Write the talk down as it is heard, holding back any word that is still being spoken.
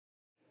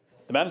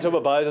The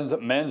Manitoba Bisons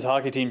men's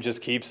hockey team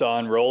just keeps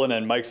on rolling,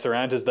 and Mike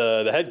Sirant is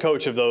the head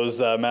coach of those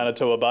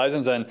Manitoba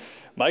Bisons. And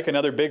Mike,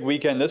 another big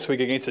weekend this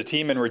week against a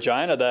team in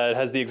Regina that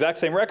has the exact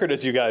same record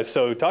as you guys.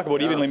 So talk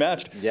about evenly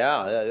matched.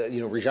 Yeah,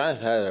 Regina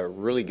had a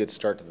really good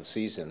start to the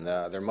season.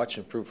 They're much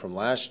improved from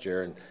last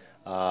year,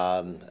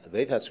 and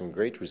they've had some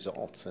great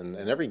results. And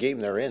every game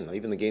they're in,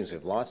 even the games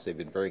they've lost, they've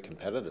been very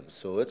competitive.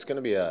 So it's going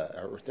to be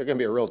they're going to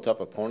be a real tough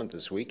opponent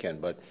this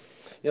weekend. But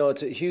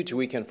it's a huge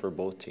weekend for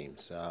both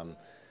teams.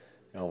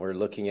 We're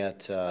looking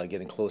at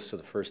getting close to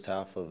the first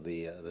half of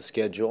the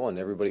schedule, and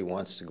everybody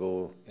wants to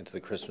go into the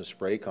Christmas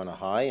break on a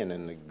high and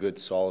in a good,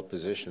 solid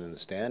position in the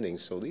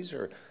standings. So these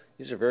are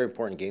very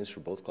important games for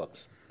both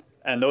clubs.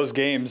 And those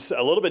games,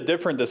 a little bit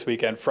different this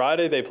weekend.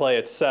 Friday, they play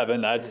at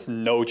 7. That's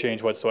no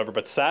change whatsoever.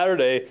 But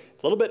Saturday,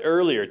 it's a little bit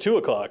earlier, 2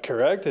 o'clock,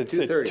 correct? It's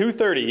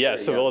 2:30,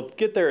 yes. So we'll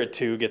get there at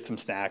 2, get some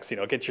snacks,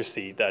 get your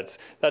seat. That's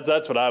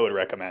what I would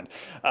recommend.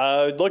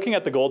 Looking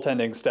at the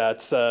goaltending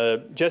stats,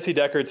 Jesse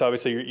Deckert's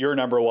obviously your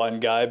number one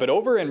guy. But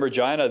over in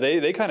Regina,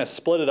 they kind of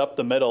split it up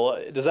the middle.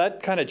 Does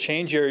that kind of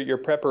change your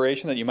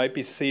preparation that you might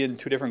be seeing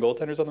 2 different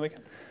goaltenders on the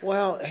weekend?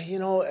 Well,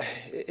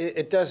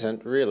 it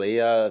doesn't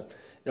really.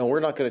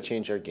 We're not going to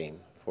change our game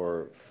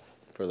for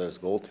those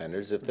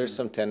goaltenders. If there's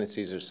some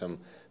tendencies or some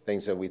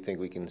things that we think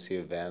we can see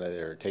advantage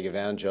or take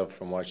advantage of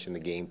from watching the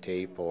game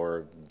tape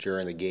or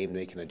during the game,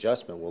 make an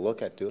adjustment, we'll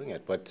look at doing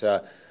it. But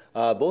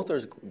both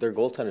their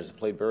goaltenders have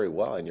played very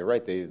well, and you're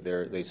right.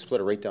 They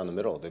split it right down the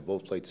middle. They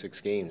both played 6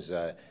 games,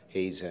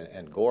 Hayes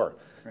and Gore.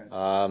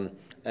 Right.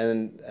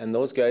 And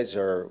those guys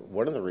are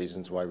one of the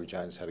reasons why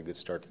Regina's had a good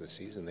start to the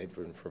season. They've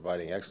been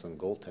providing excellent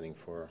goaltending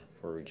for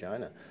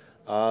Regina.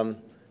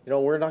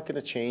 We're not going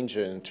to change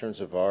in terms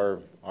of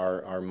our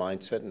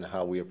mindset and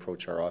how we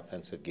approach our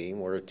offensive game.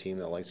 We're a team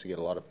that likes to get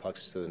a lot of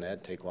pucks to the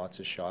net, take lots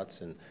of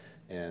shots, and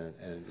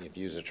if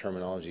you use the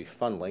terminology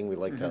funneling, we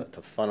like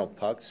to funnel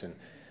pucks and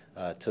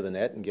to the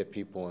net and get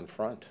people in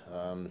front.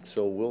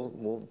 So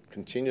we'll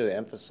continue to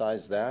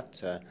emphasize that.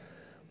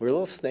 We were a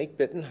little snake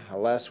bitten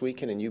last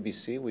weekend in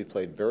UBC. We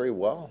played very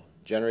well,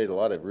 generated a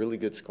lot of really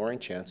good scoring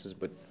chances,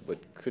 but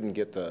couldn't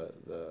get the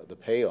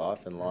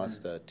payoff and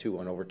lost a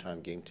 2-1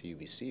 overtime game to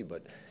UBC.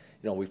 But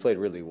we played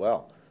really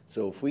well.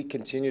 So if we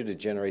continue to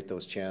generate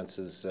those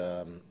chances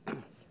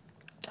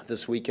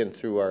this weekend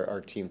through our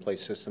team play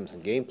systems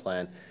and game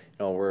plan,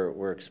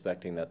 we're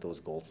expecting that those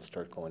goals will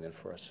start going in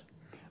for us.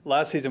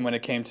 Last season, when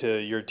it came to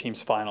your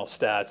team's final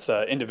stats,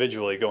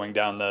 individually going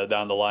down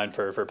the line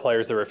for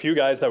players, there were a few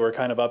guys that were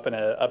kind of up and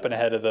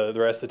ahead of the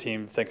rest of the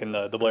team, thinking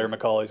the Blair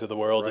McCaulays of the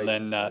world, right.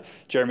 And then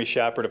Jeremy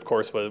Shepard, of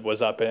course,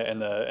 was up in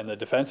the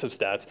defensive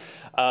stats.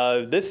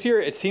 This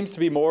year, it seems to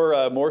be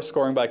more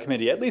scoring by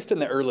committee, at least in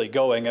the early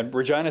going, and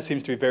Regina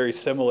seems to be very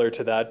similar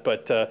to that.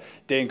 But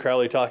Dane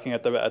Crowley, talking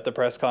at the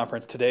press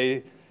conference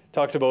today,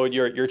 talked about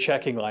your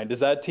checking line. Is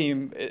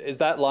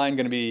that line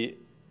going to be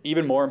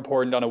even more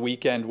important on a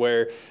weekend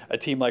where a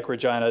team like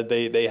Regina,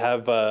 they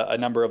have a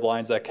number of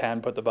lines that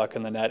can put the puck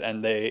in the net,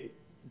 and they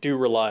do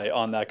rely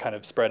on that kind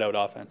of spread out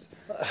offense?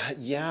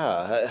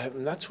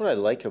 That's what I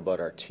like about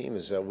our team,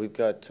 is that we've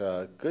got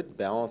good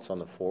balance on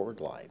the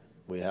forward line.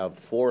 We have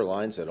 4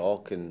 lines that all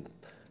can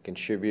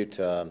contribute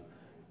to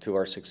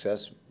our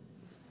success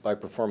by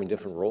performing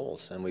different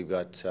roles, and we've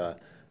got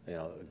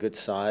good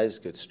size,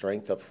 good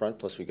strength up front,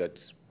 plus we got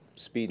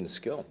speed and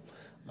skill.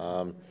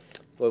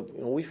 But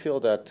we feel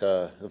that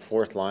the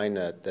 4th line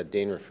that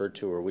Dane referred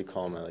to, or we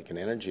call them like an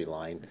energy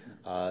line,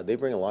 they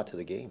bring a lot to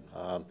the game.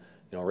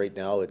 Right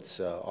now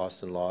it's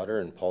Austin Lauder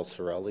and Paul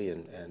Sorelli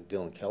and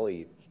Dylan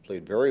Kelly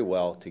played very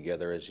well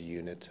together as a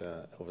unit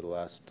over the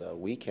last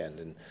weekend,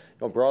 and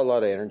brought a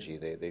lot of energy.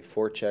 They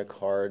forecheck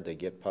hard, they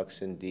get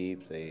pucks in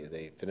deep,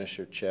 they finish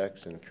their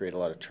checks and create a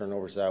lot of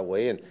turnovers that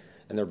way, and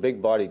they're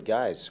big-bodied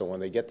guys. So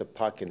when they get the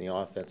puck in the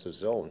offensive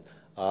zone,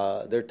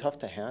 they're tough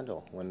to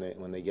handle when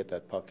they get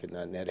that puck in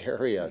that net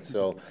area.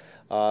 So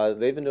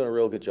they've been doing a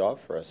real good job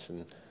for us.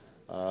 And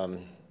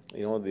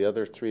the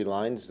other 3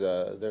 lines,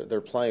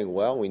 they're playing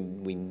well.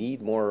 We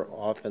need more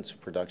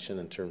offensive production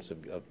in terms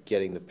of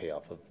getting the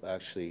payoff, of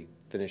actually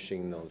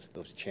finishing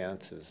those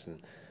chances,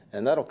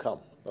 and that'll come.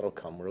 That'll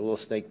come. We're a little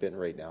snake bitten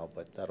right now,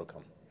 but that'll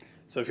come.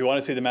 So if you want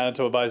to see the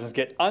Manitoba Bisons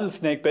get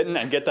unsnake bitten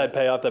and get that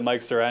payoff that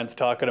Mike Sirant's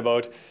talking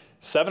about,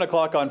 7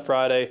 o'clock on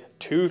Friday,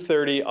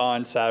 2:30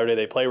 on Saturday.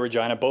 They play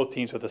Regina, both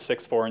teams with a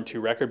 6-4-2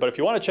 record. But if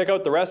you want to check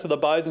out the rest of the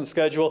Bison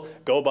schedule,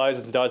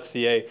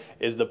 gobisons.ca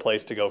is the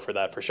place to go for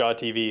that. For Shaw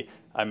TV,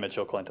 I'm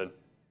Mitchell Clinton.